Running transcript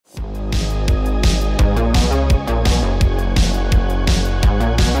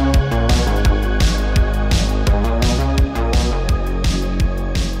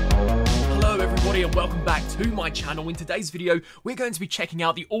in today's video, we're going to be checking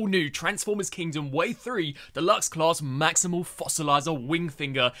out the all-new Transformers Kingdom Wave 3 Deluxe Class Maximal Fossilizer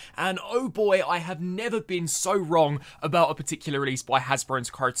Wingfinger, and oh boy, I have never been so wrong about a particular release by Hasbro and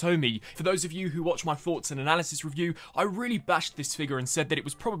Kuratomi. For those of you who watch my thoughts and analysis review, I really bashed this figure and said that it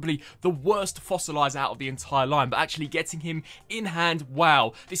was probably the worst fossilizer out of the entire line, but actually getting him in hand,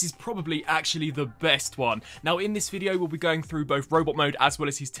 wow, this is probably actually the best one. Now in this video, we'll be going through both robot mode as well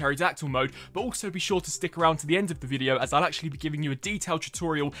as his pterodactyl mode, but also be sure to stick around to the end of the video as I'll actually be giving you a detailed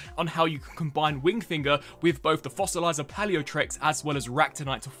tutorial on how you can combine Wingfinger with both the Fossilizer Paleotrex as well as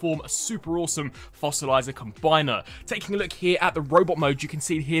Ractonite to form a super awesome Fossilizer combiner. Taking a look here at the robot mode, you can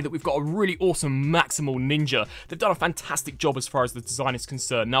see here that we've got a really awesome Maximal Ninja. They've done a fantastic job as far as the design is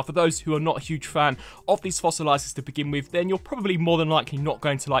concerned. Now for those who are not a huge fan of these Fossilizers to begin with, then you're probably more than likely not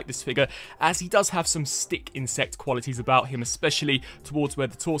going to like this figure, as he does have some stick insect qualities about him, especially towards where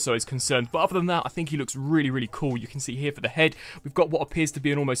the torso is concerned. But other than that, I think he looks really cool. You can see here for the head, we've got what appears to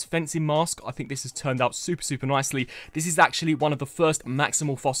be an almost fencing mask. I think this has turned out super nicely. This is actually one of the first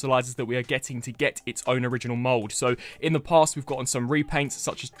Maximal Fossilizers that we are getting to get its own original mold. So in the past, we've gotten some repaints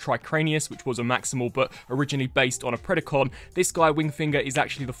such as Tricranius, which was a Maximal but originally based on a Predacon. This guy, Wingfinger, is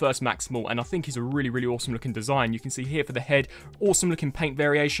actually the first Maximal, and I think he's a really awesome looking design. You can see here for the head, awesome looking paint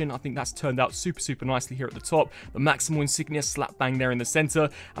variation. I think that's turned out super nicely here at the top. The Maximal insignia slap bang there in the center,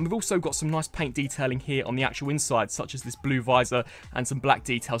 and we've also got some nice paint detailing here on the actual inside, such as this blue visor and some black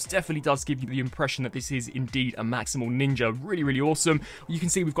details. Definitely does give you the impression that this is indeed a Maximal Ninja. Really awesome. You can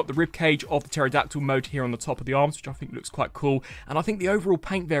see we've got the rib cage of the pterodactyl mode here on the top of the arms, which I think looks quite cool, and I think the overall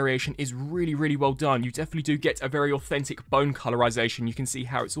paint variation is really well done. You definitely do get a very authentic bone colorization. You can see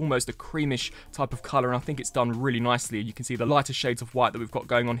how it's almost a creamish type of color, and I think it's done really nicely. You can see the lighter shades of white that we've got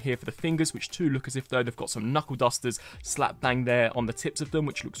going on here for the fingers, which too look as if though they've got some knuckle dusters slap bang there on the tips of them,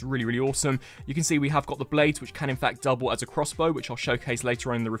 which looks really awesome. You can see we have got the blades, which can in fact double as a crossbow, which I'll showcase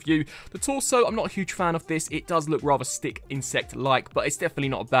later on in the review. The torso, I'm not a huge fan of this. It does look rather stick insect-like, but it's definitely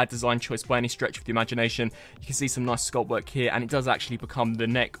not a bad design choice by any stretch of the imagination. You can see some nice sculpt work here, and it does actually become the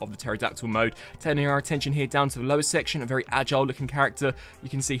neck of the pterodactyl mode. Turning our attention here down to the lower section, a very agile looking character. You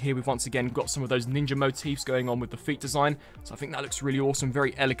can see here we've once again got some of those ninja motifs going on with the feet design, so I think that looks really awesome,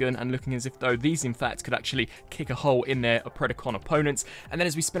 very elegant, and looking as if though these in fact could actually kick a hole in their Predacon opponents. And then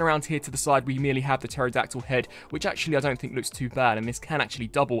as we spin around here to the side, we merely have the pterodactyl head, which actually I don't think looks too bad, and this can actually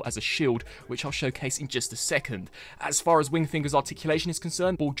double as a shield, which I'll showcase in just a second. As far as Wingfinger's articulation is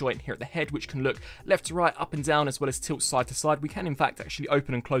concerned, ball joint here at the head, which can look left to right, up and down, as well as tilt side to side. We can in fact actually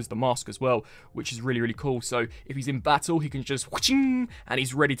open and close the mask as well, which is really cool. So if he's in battle, he can just whooshing, and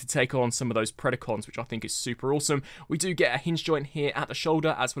he's ready to take on some of those Predacons, which I think is super awesome. We do get a hinge joint here at the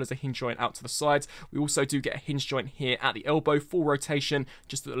shoulder, as well as a hinge joint out to the sides. We also do get a hinge joint here at the elbow, full rotation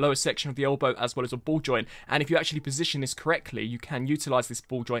just at the lower section of the elbow, as well as a ball joint. And if you actually position this correctly, you can utilize this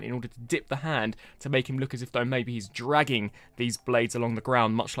ball joint in order to dip the hand to make him look as if though maybe he's dragging these blades along the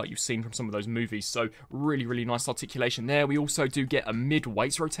ground, much like you've seen from some of those movies. So really nice articulation there. We also do get a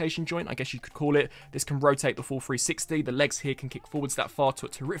mid-waist rotation joint, I guess you could call it. This can rotate the full 360. The legs here can kick forwards that far to a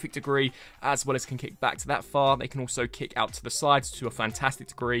terrific degree, as well as can kick back to that far. They can also kick out to the sides to a fantastic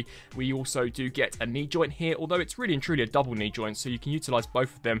degree. We also do get a knee joint here, although it's really and truly a double knee joint, so you can utilize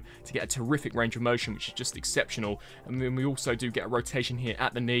both of them to get a terrific range of motion, which is just exceptional. And then we also do get a rotation here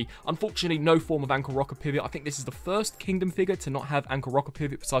at the knee. Unfortunately, no form of ankle rocker pivot. I think this is the first Kingdom figure to not have ankle rocker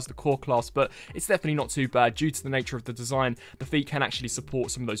pivot besides the core class, but it's definitely not too bad due to the nature of the design. The feet can actually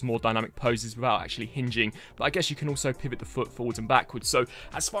support some of those more dynamic poses without actually hinging, but I guess you can also pivot the foot forwards and backwards. So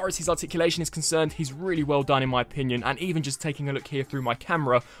as far as his articulation is concerned, he's really well done in my opinion, and even just taking a look here through my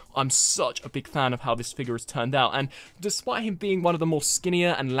camera, I'm such a big fan of how this figure has turned out. And despite him being one of the more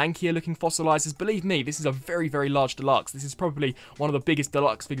skinnier and lankier looking fossilizers, believe me, this is a very large deluxe. This is probably one of the biggest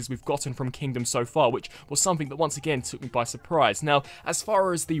deluxe figures we've gotten from Kingdom so far, which was something that once again took me by surprise. Now, as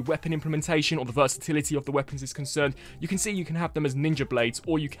far as the weapon implementation or the versatility of the weapons is concerned, you can see you can have them as ninja blades,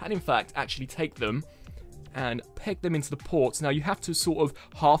 or you can in fact actually take them and peg them into the ports. Now you have to sort of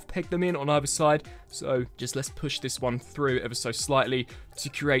half peg them in on either side, so just let's push this one through ever so slightly to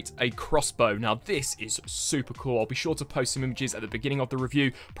create a crossbow. Now this is super cool. I'll be sure to post some images at the beginning of the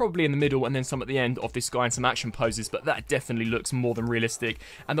review, probably in the middle, and then some at the end of this guy in some action poses, but that definitely looks more than realistic.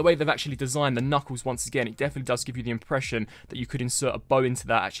 And the way they've actually designed the knuckles, once again, it definitely does give you the impression that you could insert a bow into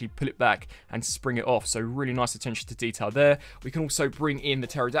that, actually pull it back and spring it off. So really nice attention to detail there. We can also bring in the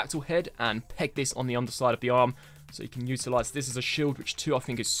pterodactyl head and peg this on the underside of the arm, so you can utilize this as a shield, which too I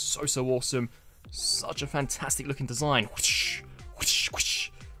think is so awesome. Such a fantastic looking design. Whoosh, whoosh, whoosh,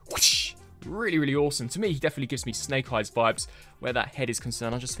 whoosh. Really awesome. To me, he definitely gives me Snake Eyes vibes where that head is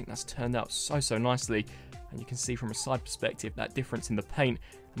concerned. I just think that's turned out so nicely. and you can see from a side perspective that difference in the paint.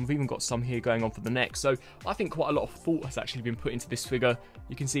 And we've even got some here going on for the neck. So I think quite a lot of thought has actually been put into this figure.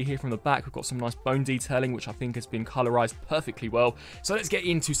 You can see here from the back, we've got some nice bone detailing, which I think has been colorized perfectly well. So let's get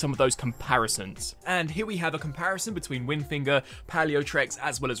into some of those comparisons. And here we have a comparison between WINGFINGER, Paleotrex,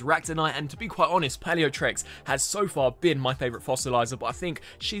 as well as Ractonite. And to be quite honest, Paleotrex has so far been my favorite fossilizer, but I think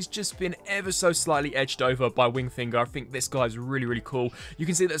she's just been ever so slightly edged over by WINGFINGER. I think this guy is really, really cool. You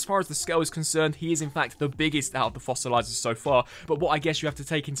can see that as far as the scale is concerned, he is in fact the biggest out of the fossilizers so far. But what I guess you have to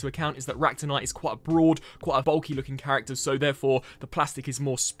take into account is that Ractonite is quite a broad, quite a bulky looking character, so therefore the plastic is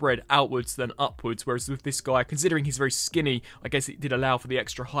more spread outwards than upwards, whereas with this guy, considering he's very skinny, I guess it did allow for the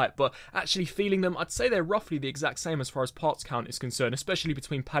extra height. But actually feeling them, I'd say they're roughly the exact same as far as parts count is concerned, especially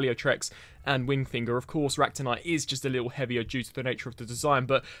between Paleotrex and WINGFINGER. Of course, Ractonite is just a little heavier due to the nature of the design,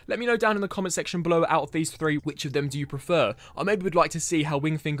 but let me know down in the comment section below, out of these three, which of them do you prefer? I maybe would like to see how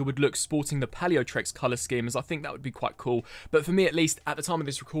WINGFINGER would look sporting the Paleotrex colour scheme, as I think that would be quite cool. But for me, at least, at the time of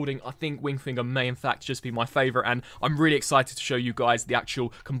this recording, I think WINGFINGER may in fact just be my favourite, and I'm really excited to show you guys the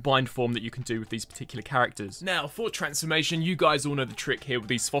actual combined form that you can do with these particular characters. Now, for transformation, you guys all know the trick here with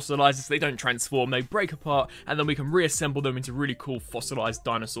these fossilizers. They don't transform, they break apart, and then we can reassemble them into really cool fossilized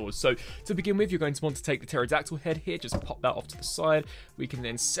dinosaurs. So, to begin with, you're going to want to take the pterodactyl head here, just pop that off to the side. We can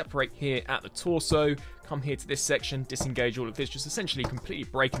then separate here at the torso, come here to this section, disengage all of this, just essentially completely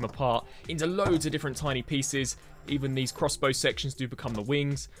break them apart into loads of different tiny pieces. Even these crossbow sections do become the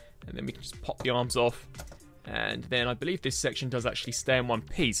wings, and then we can just pop the arms off. And then I believe this section does actually stay in one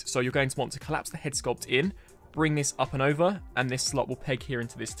piece. So you're going to want to collapse the head sculpt in, bring this up and over, and this slot will peg here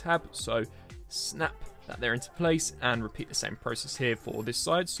into this tab. So snap that there into place, and repeat the same process here for this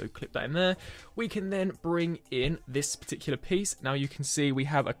side. So clip that in there. We can then bring in this particular piece. Now you can see we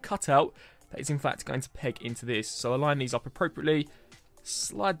have a cutout that is in fact going to peg into this. So align these up appropriately,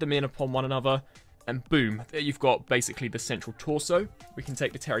 slide them in upon one another, and boom, there you've got basically the central torso. We can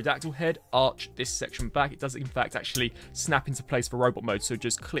take the pterodactyl head, arch this section back. It does in fact actually snap into place for robot mode, so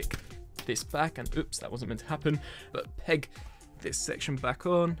just click this back, and oops, that wasn't meant to happen, but peg this section back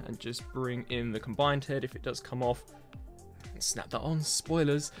on, and just bring in the combined head if it does come off. Snap that on,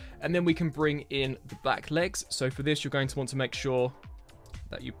 spoilers. And then we can bring in the back legs. So for this, you're going to want to make sure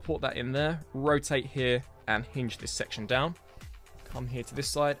that you put that in there, rotate here, and hinge this section down. Come here to this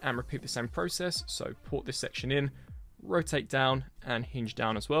side and repeat the same process. So port this section in, rotate down, and hinge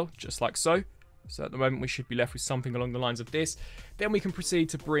down as well, just like so. So at the moment we should be left with something along the lines of this. Then we can proceed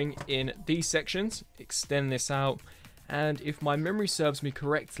to bring in these sections, extend this out, and if my memory serves me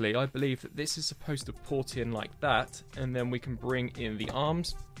correctly, I believe that this is supposed to port in like that, and then we can bring in the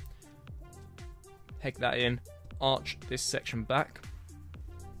arms, peg that in, arch this section back,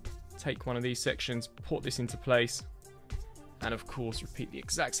 take one of these sections, port this into place, and of course repeat the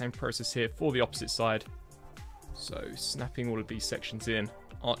exact same process here for the opposite side. So snapping all of these sections in,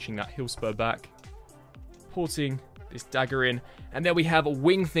 arching that heel spur back, porting this dagger in, and there we have a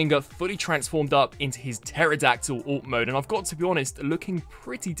WINGFINGER fully transformed up into his pterodactyl alt mode. And I've got to be honest, looking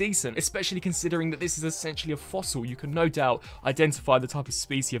pretty decent, especially considering that this is essentially a fossil. You can no doubt identify the type of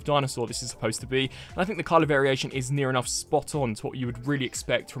species of dinosaur this is supposed to be, and I think the colour variation is near enough spot on to what you would really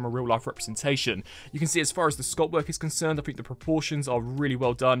expect from a real life representation. You can see as far as the sculpt work is concerned, I think the proportions are really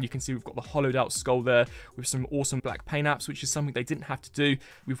well done. You can see we've got the hollowed out skull there with some awesome black paint apps, which is something they didn't have to do.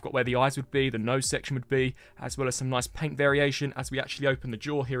 We've got where the eyes would be, the nose section would be, as well as some nice paint variation as we actually open the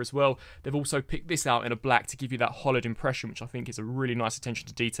jaw here as well. They've also picked this out in a black to give you that hollowed impression, which I think is a really nice attention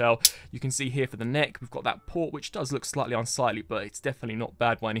to detail. You can see here for the neck, we've got that port, which does look slightly unsightly, but it's definitely not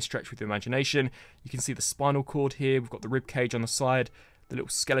bad by any stretch with the imagination. You can see the spinal cord here, we've got the rib cage on the side, the little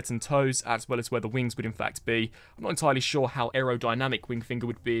skeleton toes, as well as where the wings would in fact be. I'm not entirely sure how aerodynamic WINGFINGER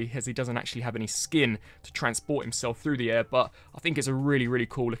would be, as he doesn't actually have any skin to transport himself through the air, but I think it's a really, really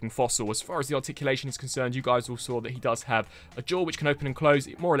cool looking fossil. As far as the articulation is concerned, you guys all saw that he does have a jaw which can open and close.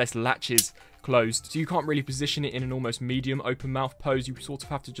 It more or less latches closed, so you can't really position it in an almost medium open mouth pose. You sort of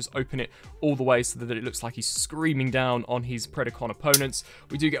have to just open it all the way so that it looks like he's screaming down on his Predacon opponents.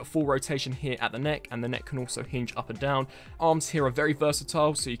 We do get a full rotation here at the neck, and the neck can also hinge up and down. Arms here are very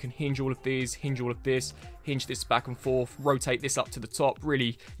versatile, so you can hinge all of these, hinge all of this, hinge this back and forth, rotate this up to the top.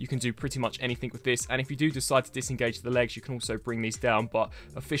 Really, you can do pretty much anything with this, and if you do decide to disengage the legs, you can also bring these down, but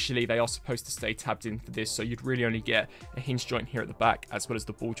officially they are supposed to stay tabbed in for this, so you'd really only get a hinge joint here at the back, as well as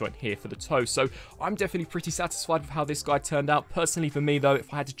the ball joint here for the toe. So I'm definitely pretty satisfied with how this guy turned out. Personally for me though,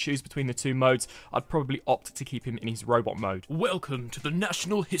 if I had to choose between the two modes, I'd probably opt to keep him in his robot mode. Welcome to the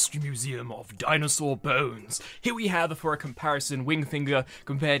National History Museum of Dinosaur Bones. Here we have, for a comparison, WINGFINGER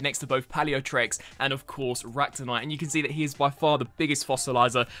compared next to both Paleotrex and of course course, Ractinite, and you can see that he is by far the biggest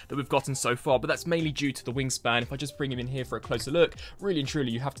fossilizer that we've gotten so far, but that's mainly due to the wingspan. If I just bring him in here for a closer look, really and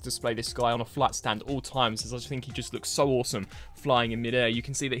truly, you have to display this guy on a flat stand all times, as I think he just looks so awesome flying in midair. You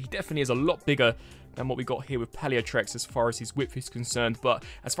can see that he definitely is a lot bigger than what we got here with Paleotrex as far as his width is concerned, but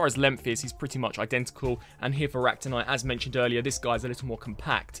as far as length is, he's pretty much identical. And here for Ractinite, as mentioned earlier, this guy's a little more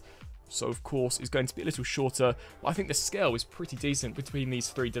compact, so of course is going to be a little shorter, but I think the scale is pretty decent between these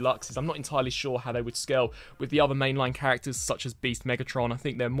three deluxes. I'm not entirely sure how they would scale with the other mainline characters such as Beast, Megatron. I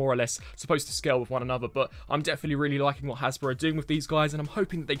think they're more or less supposed to scale with one another, but I'm definitely really liking what Hasbro are doing with these guys, and I'm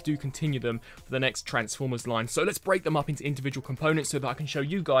hoping that they do continue them for the next Transformers line. So let's break them up into individual components so that I can show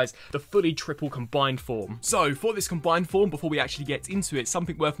you guys the fully triple combined form. So for this combined form, before we actually get into it,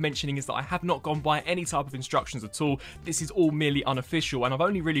 something worth mentioning is that I have not gone by any type of instructions at all. This is all merely unofficial, and I've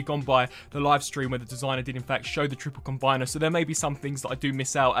only really gone by the live stream where the designer did in fact show the triple combiner, so there may be some things that I do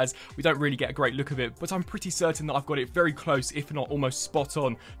miss out as we don't really get a great look of it, but I'm pretty certain that I've got it very close, if not almost spot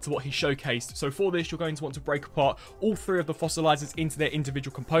on, to what he showcased. So for this, you're going to want to break apart all three of the fossilizers into their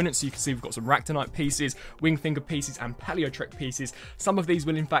individual components. So you can see we've got some Ractinite pieces, Wingfinger pieces, and Paleotrex pieces. Some of these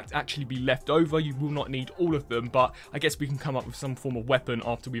will in fact actually be left over. You will not need all of them, but I guess we can come up with some form of weapon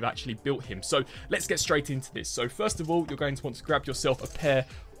after we've actually built him. So let's get straight into this. So first of all, you're going to want to grab yourself a pair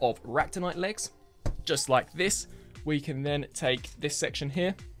of Ractinite legs, just like this. We can then take this section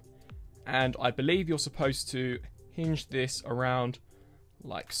here, and I believe you're supposed to hinge this around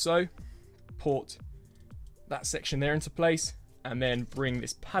like so, port that section there into place, and then bring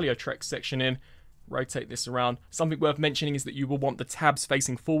this Paleotrex section in, rotate this around. Something worth mentioning is that you will want the tabs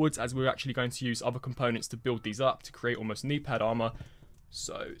facing forwards, as we're actually going to use other components to build these up to create almost knee pad armor.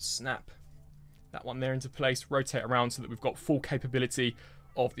 So snap that one there into place, rotate around so that we've got full capability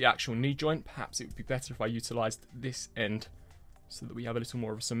of the actual knee joint. Perhaps it would be better if I utilized this end so that we have a little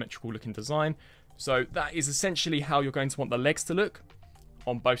more of a symmetrical looking design. So that is essentially how you're going to want the legs to look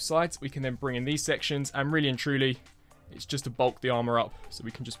on both sides. We can then bring in these sections, and really and truly it's just to bulk the armor up, so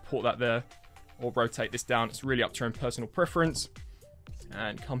we can just port that there or rotate this down. It's really up to your own personal preference.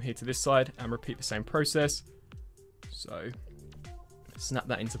 And come here to this side and repeat the same process. So snap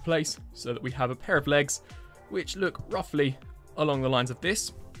that into place so that we have a pair of legs which look roughly along the lines of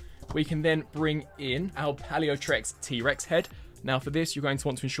this. We can then bring in our Paleotrex T-Rex head. Now for this, you're going to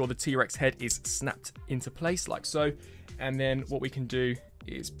want to ensure the T-Rex head is snapped into place like so, and then what we can do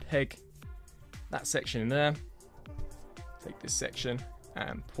is peg that section in there, take this section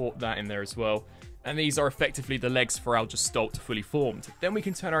and port that in there as well. And these are effectively the legs for our Gestalt fully formed. Then we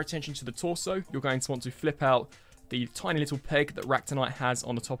can turn our attention to the torso. You're going to want to flip out the tiny little peg that Ractinite has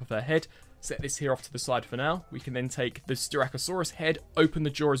on the top of her head. Set this here off to the side for now. We can then take the Styracosaurus head, open the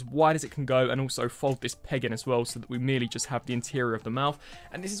jaw as wide as it can go, and also fold this peg in as well so that we merely just have the interior of the mouth.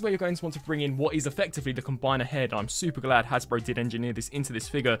 And this is where you're going to want to bring in what is effectively the combiner head. I'm super glad Hasbro did engineer this into this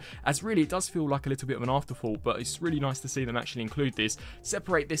figure, as really it does feel like a little bit of an afterthought, but it's really nice to see them actually include this.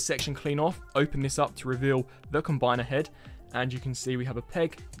 Separate this section clean off, open this up to reveal the combiner head, and you can see we have a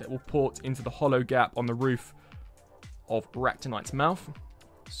peg that will port into the hollow gap on the roof of Ractinite's mouth.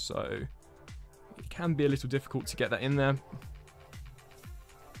 So it can be a little difficult to get that in there,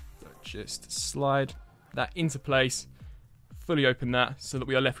 but just slide that into place, fully open that so that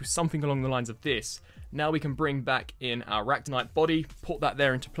we are left with something along the lines of this. Now we can bring back in our Ractinite body, put that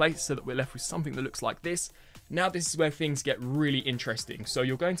there into place so that we're left with something that looks like this. Now this is where things get really interesting. So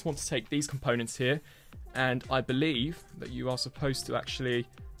you're going to want to take these components here, and I believe that you are supposed to actually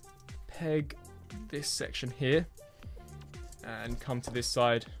peg this section here and come to this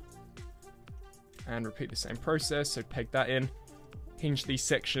side and repeat the same process. So peg that in, hinge these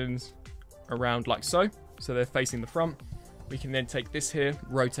sections around like so they're facing the front. We can then take this here,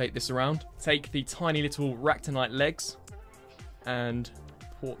 rotate this around, take the tiny little Ractinite legs and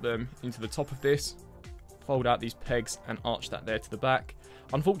port them into the top of this, fold out these pegs and arch that there to the back.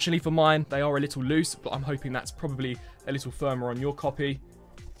 Unfortunately for mine, they are a little loose, but I'm hoping that's probably a little firmer on your copy.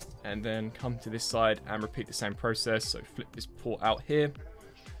 And then come to this side and repeat the same process. So flip this port out here.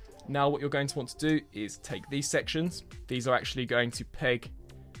 Now what you're going to want to do is take these sections. These are actually going to peg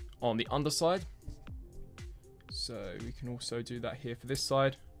on the underside. So we can also do that here for this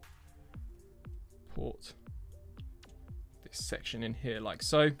side. Port this section in here like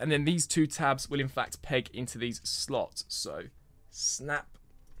so. And then these two tabs will in fact peg into these slots. So snap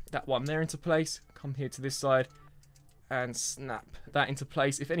that one there into place. Come here to this side and snap that into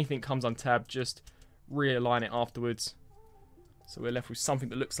place. If anything comes untabbed, just realign it afterwards. So we're left with something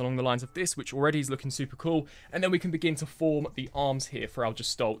that looks along the lines of this, which already is looking super cool. And then we can begin to form the arms here for our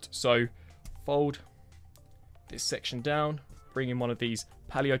Gestalt. So fold this section down, bring in one of these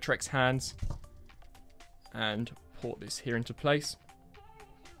Paleotrex hands, and port this here into place.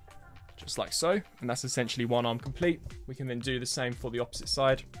 Just like so, and that's essentially one arm complete. We can then do the same for the opposite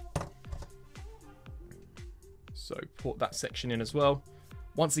side. So port that section in as well.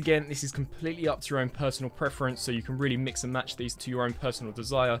 Once again, this is completely up to your own personal preference, so you can really mix and match these to your own personal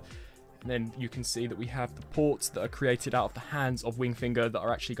desire. And then you can see that we have the ports that are created out of the hands of WINGFINGER that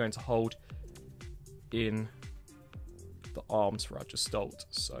are actually going to hold in the arms for our gestalt.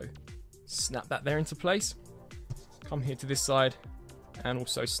 So snap that there into place. Come here to this side and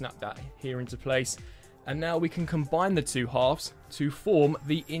also snap that here into place. And now we can combine the two halves to form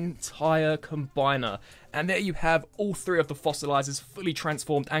the entire combiner. And there you have all three of the fossilizers fully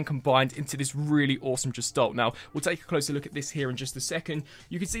transformed and combined into this really awesome gestalt. Now, we'll take a closer look at this here in just a second.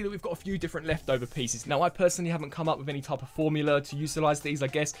 You can see that we've got a few different leftover pieces. Now, I personally haven't come up with any type of formula to utilize these. I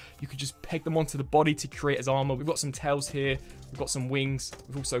guess you could just peg them onto the body to create as armor. We've got some tails here. We've got some wings.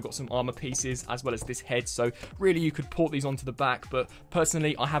 We've also got some armor pieces as well as this head. So really you could port these onto the back, but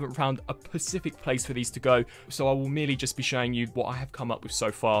personally I haven't found a specific place for these to go. So I will merely just be showing you what I have come up with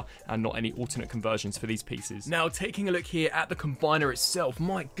so far and not any alternate conversions for these pieces. Now, taking a look here at the combiner itself,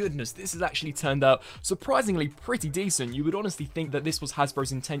 my goodness, this has actually turned out surprisingly pretty decent. You would honestly think that this was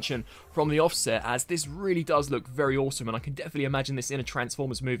Hasbro's intention from the offset, as this really does look very awesome, and I can definitely imagine this in a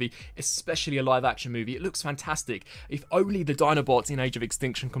Transformers movie, especially a live action movie. It looks fantastic. If only the Dinobots in Age of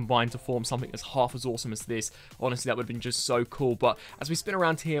Extinction combined to form something as half as awesome as this, honestly that would have been just so cool. But as we spin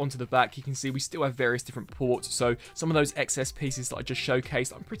around here onto the back, you can see we still have various different ports. So some of those excess pieces that I just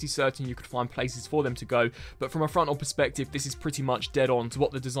showcased, I'm pretty certain you could find places for them to go. But from a frontal perspective, this is pretty much dead on to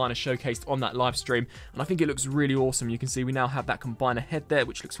what the designer showcased on that live stream, and I think it looks really awesome. You can see we now have that combiner head there,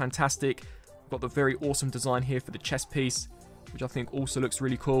 which looks fantastic. We've got the very awesome design here for the chest piece, which I think also looks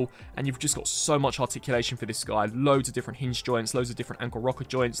really cool. And you've just got so much articulation for this guy. Loads of different hinge joints, loads of different ankle rocker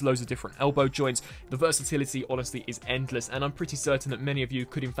joints, loads of different elbow joints. The versatility, honestly, is endless. And I'm pretty certain that many of you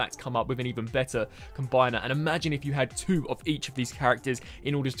could, in fact, come up with an even better combiner. And imagine if you had two of each of these characters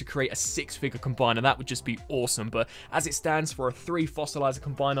in order to create a 6-figure combiner. That would just be awesome. But as it stands for a 3 fossilizer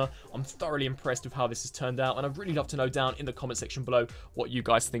combiner, I'm thoroughly impressed with how this has turned out. And I'd really love to know down in the comment section below what you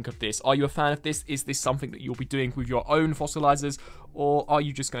guys think of this. Are you a fan of this? Is this something that you'll be doing with your own fossilizers? Or are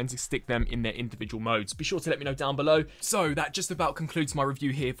you just going to stick them in their individual modes? Be sure to let me know down below. So that just about concludes my review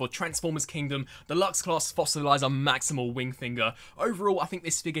here for Transformers Kingdom Deluxe Class Fossilizer Maximal WINGFINGER. Overall, I think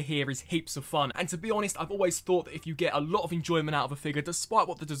this figure here is heaps of fun, and to be honest, I've always thought that if you get a lot of enjoyment out of a figure, despite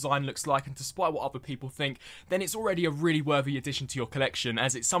what the design looks like and despite what other people think, then it's already a really worthy addition to your collection,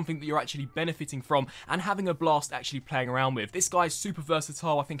 as it's something that you're actually benefiting from and having a blast actually playing around with. This guy is super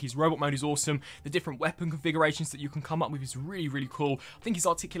versatile. I think his robot mode is awesome. The different weapon configurations that you can come up with is really cool. I think his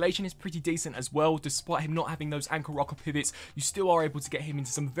articulation is pretty decent as well. Despite him not having those ankle rocker pivots, you still are able to get him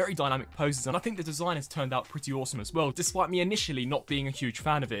into some very dynamic poses, and I think the design has turned out pretty awesome as well, despite me initially not being a huge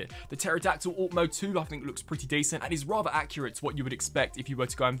fan of it. The pterodactyl alt mode too, I think, looks pretty decent and is rather accurate to what you would expect if you were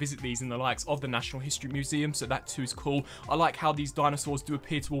to go and visit these in the likes of the National History Museum, so that too is cool. I like how these dinosaurs do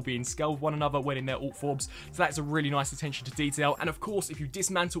appear to all be in scale with one another when in their alt forms, so that's a really nice attention to detail. And of course, if you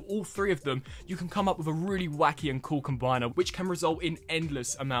dismantle all three of them, you can come up with a really wacky and cool combiner, which can result in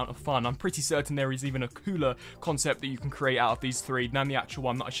endless amount of fun. I'm pretty certain there is even a cooler concept that you can create out of these three than the actual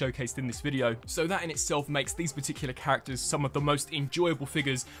one that I showcased in this video. So that in itself makes these particular characters some of the most enjoyable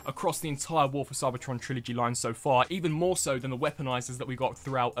figures across the entire War for Cybertron trilogy line so far, even more so than the weaponizers that we got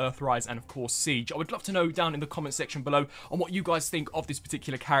throughout Earthrise and of course Siege. I would love to know down in the comment section below on what you guys think of this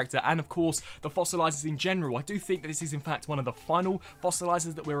particular character, and of course the fossilizers in general. I do think that this is in fact one of the final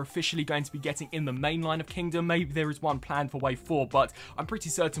fossilizers that we're officially going to be getting in the main line of Kingdom. Maybe there is one planned for Wave 4, but I'm pretty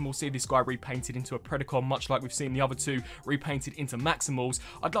certain we'll see this guy repainted into a Predacon, much like we've seen the other two repainted into Maximals.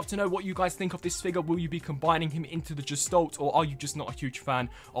 I'd love to know what you guys think of this figure. Will you be combining him into the Gestalt, or are you just not a huge fan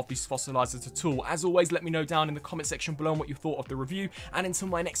of these fossilizers at all? As always, let me know down in the comment section below on what you thought of the review, and until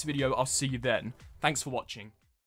my next video, I'll see you then. Thanks for watching.